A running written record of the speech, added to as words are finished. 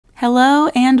Hello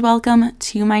and welcome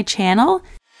to my channel.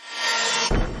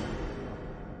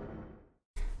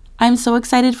 I'm so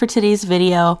excited for today's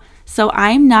video. So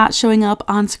I'm not showing up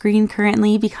on screen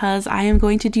currently because I am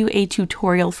going to do a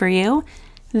tutorial for you.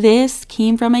 This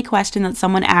came from a question that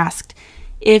someone asked.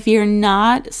 If you're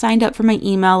not signed up for my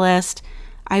email list,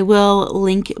 I will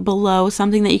link below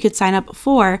something that you could sign up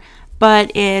for,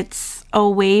 but it's a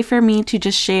way for me to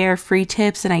just share free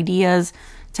tips and ideas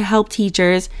to help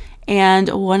teachers. And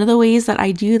one of the ways that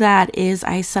I do that is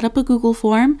I set up a Google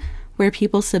form where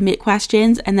people submit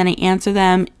questions and then I answer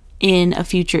them in a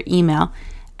future email.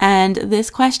 And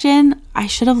this question, I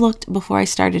should have looked before I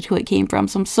started who it came from,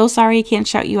 so I'm so sorry I can't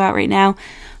shout you out right now.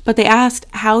 But they asked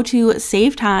how to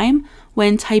save time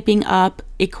when typing up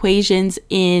equations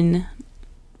in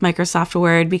Microsoft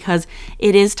Word, because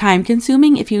it is time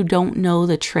consuming if you don't know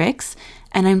the tricks,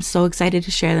 and I'm so excited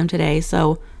to share them today.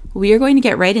 So we are going to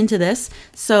get right into this.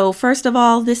 So first of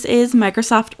all, this is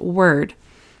Microsoft Word.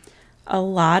 A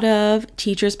lot of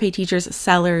teachers pay teachers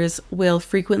sellers will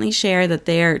frequently share that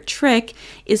their trick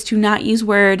is to not use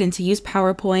Word and to use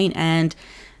PowerPoint, and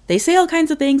they say all kinds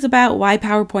of things about why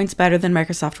PowerPoint's better than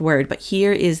Microsoft Word, but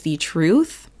here is the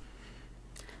truth.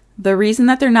 The reason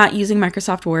that they're not using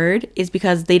Microsoft Word is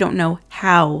because they don't know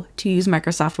how to use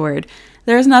Microsoft Word.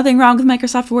 There is nothing wrong with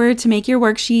Microsoft Word to make your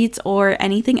worksheets or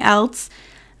anything else.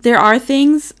 There are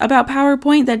things about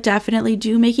PowerPoint that definitely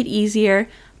do make it easier,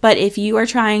 but if you are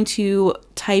trying to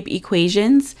type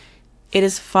equations, it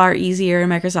is far easier in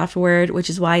Microsoft Word, which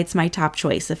is why it's my top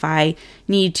choice. If I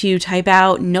need to type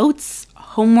out notes,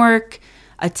 homework,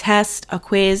 a test, a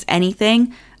quiz,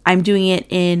 anything, I'm doing it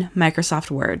in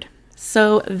Microsoft Word.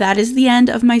 So that is the end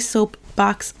of my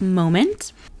soapbox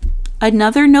moment.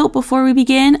 Another note before we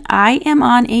begin, I am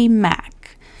on a Mac.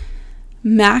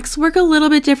 Macs work a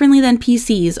little bit differently than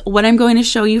PCs. What I'm going to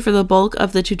show you for the bulk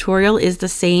of the tutorial is the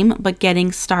same, but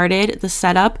getting started, the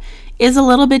setup, is a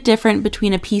little bit different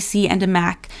between a PC and a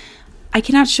Mac. I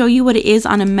cannot show you what it is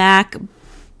on a Mac,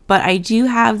 but I do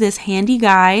have this handy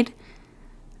guide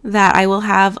that I will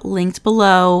have linked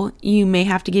below. You may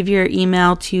have to give your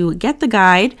email to get the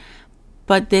guide,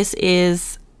 but this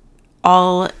is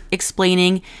all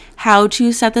explaining how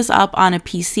to set this up on a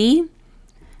PC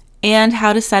and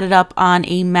how to set it up on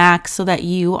a Mac so that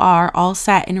you are all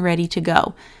set and ready to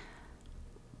go.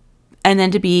 And then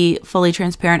to be fully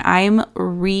transparent, I'm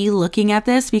re-looking at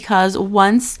this because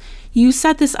once you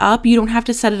set this up, you don't have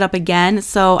to set it up again.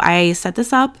 So I set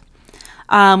this up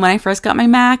when I first got my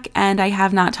Mac and I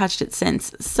have not touched it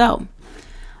since. So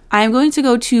I'm going to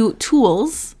go to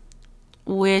Tools,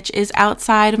 which is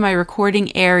outside of my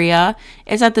recording area.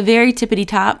 It's at the very tippity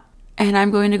top. And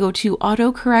I'm going to go to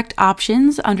autocorrect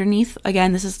options underneath.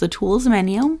 Again, this is the tools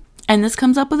menu. And this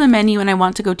comes up with a menu and I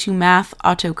want to go to math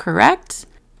autocorrect.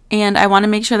 And I want to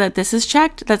make sure that this is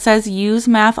checked that says use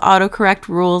math autocorrect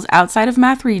rules outside of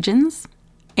math regions.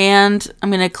 And I'm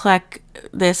going to click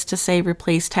this to say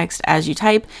replace text as you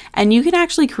type. And you can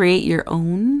actually create your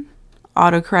own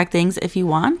autocorrect things if you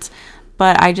want.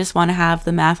 But I just want to have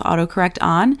the math autocorrect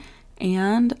on.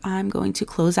 And I'm going to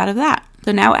close out of that.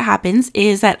 So now what happens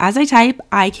is that as I type,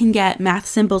 I can get math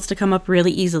symbols to come up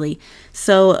really easily.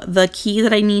 So the key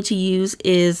that I need to use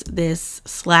is this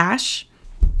slash.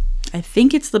 I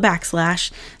think it's the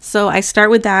backslash. So I start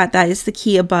with that. That is the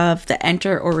key above the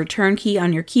enter or return key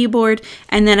on your keyboard.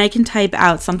 And then I can type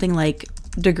out something like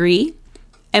degree.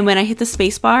 And when I hit the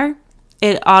space bar,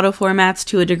 it auto formats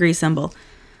to a degree symbol.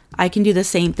 I can do the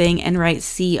same thing and write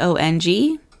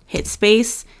CONG, hit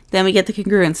space, then we get the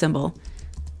congruent symbol.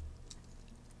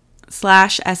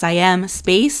 Slash SIM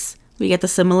space, we get the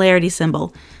similarity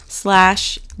symbol.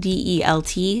 Slash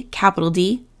DELT, capital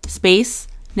D, space,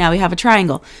 now we have a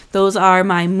triangle. Those are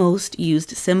my most used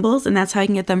symbols, and that's how I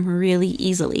can get them really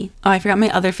easily. Oh, I forgot my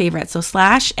other favorite. So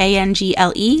slash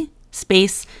ANGLE,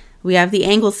 space, we have the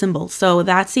angle symbol. So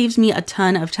that saves me a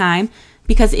ton of time,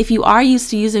 because if you are used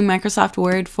to using Microsoft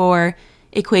Word for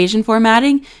equation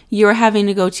formatting, you're having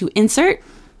to go to Insert,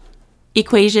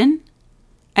 Equation,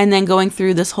 and then going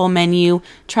through this whole menu,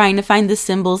 trying to find the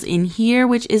symbols in here,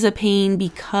 which is a pain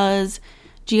because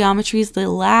geometry is the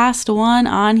last one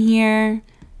on here.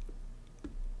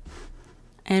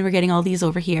 And we're getting all these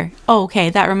over here. Oh, okay,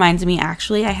 that reminds me,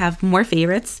 actually, I have more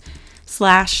favorites.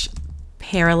 Slash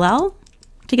parallel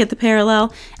to get the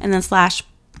parallel, and then slash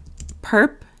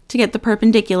perp to get the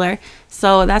perpendicular.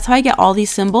 So that's how I get all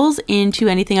these symbols into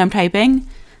anything I'm typing.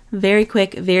 Very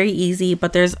quick, very easy,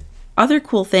 but there's other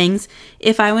cool things.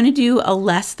 If I want to do a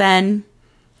less than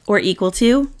or equal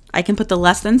to, I can put the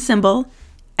less than symbol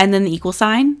and then the equal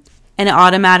sign, and it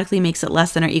automatically makes it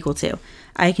less than or equal to.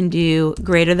 I can do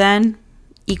greater than,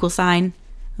 equal sign,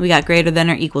 We got greater than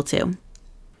or equal to.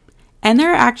 And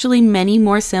there are actually many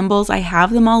more symbols. I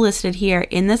have them all listed here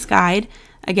in this guide,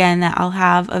 again, that I'll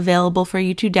have available for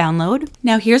you to download.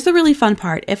 Now here's the really fun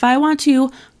part. If I want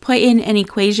to put in an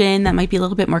equation that might be a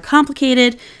little bit more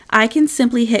complicated, I can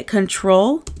simply hit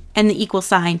Control and the equal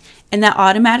sign, and that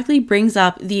automatically brings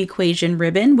up the equation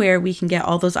ribbon where we can get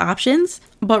all those options.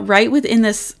 But right within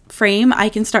this frame, I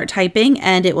can start typing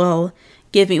and it will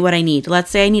give me what I need. Let's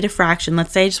say I need a fraction.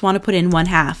 Let's say I just want to put in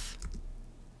 1/2.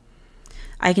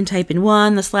 I can type in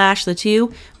 1, the slash, the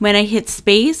 2. When I hit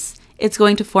space, it's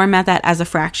going to format that as a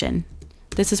fraction.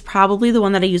 This is probably the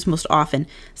one that I use most often.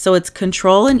 So it's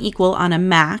Control and equal on a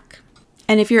Mac.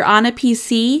 And if you're on a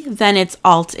PC, then it's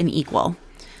Alt and equal.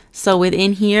 So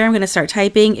within here, I'm going to start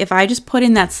typing. If I just put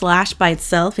in that slash by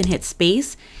itself and hit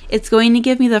space, it's going to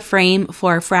give me the frame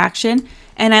for a fraction.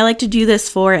 And I like to do this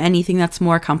for anything that's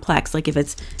more complex, like if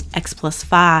it's x plus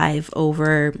 5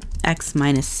 over x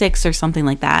minus 6 or something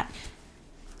like that.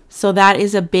 So that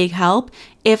is a big help.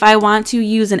 If I want to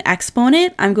use an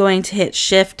exponent, I'm going to hit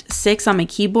Shift 6 on my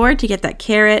keyboard to get that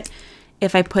caret.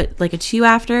 If I put like a 2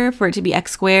 after for it to be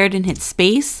x squared and hit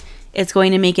space, it's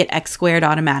going to make it x squared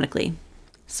automatically.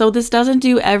 So this doesn't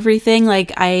do everything.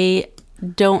 Like I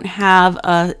don't have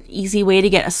an easy way to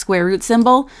get a square root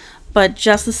symbol, but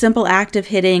just the simple act of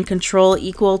hitting Control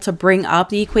equal to bring up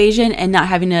the equation and not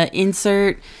having to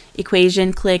insert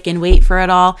equation, click, and wait for it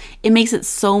all, it makes it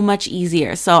so much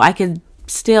easier. So I could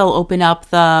still open up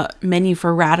the menu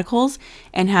for radicals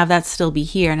and have that still be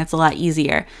here, and it's a lot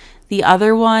easier. The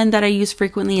other one that I use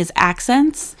frequently is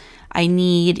accents. I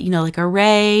need, like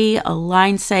array, a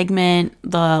line segment,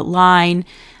 the line.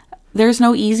 There's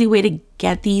no easy way to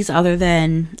get these other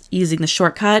than using the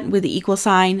shortcut with the equal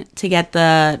sign to get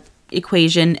the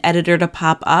equation editor to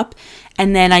pop up,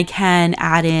 and then I can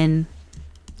add in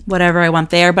whatever I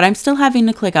want there, but I'm still having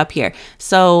to click up here.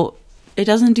 So it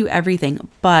doesn't do everything,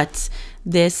 but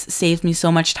this saves me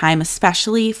so much time,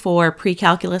 especially for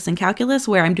pre-calculus and calculus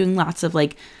where I'm doing lots of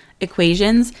like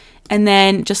equations, and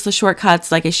then just the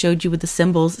shortcuts like I showed you with the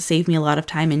symbols save me a lot of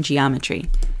time in geometry.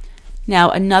 Now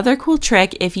another cool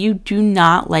trick, if you do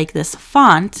not like this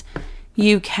font,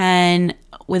 you can,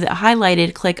 with it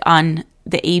highlighted, click on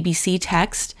the ABC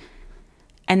text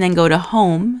and then go to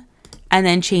Home and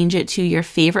then change it to your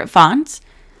favorite font.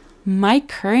 My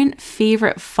current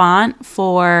favorite font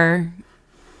for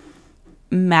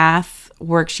math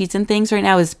worksheets and things right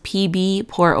now is PB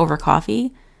Pour Over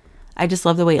Coffee. I just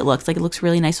love the way it looks. Like it looks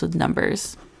really nice with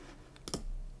numbers.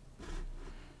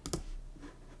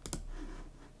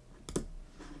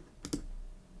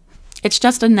 It's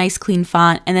just a nice clean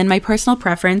font. And then my personal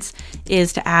preference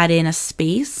is to add in a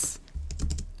space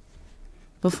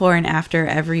before and after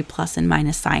every plus and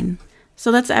minus sign.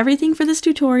 So that's everything for this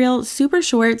tutorial. Super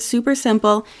short, super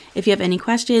simple. If you have any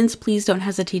questions, please don't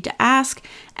hesitate to ask.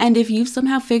 And if you've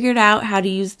somehow figured out how to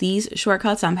use these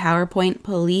shortcuts on PowerPoint,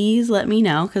 please let me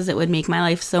know because it would make my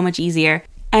life so much easier.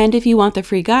 And if you want the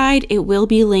free guide, it will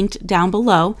be linked down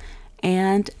below.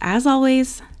 And as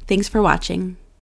always, thanks for watching.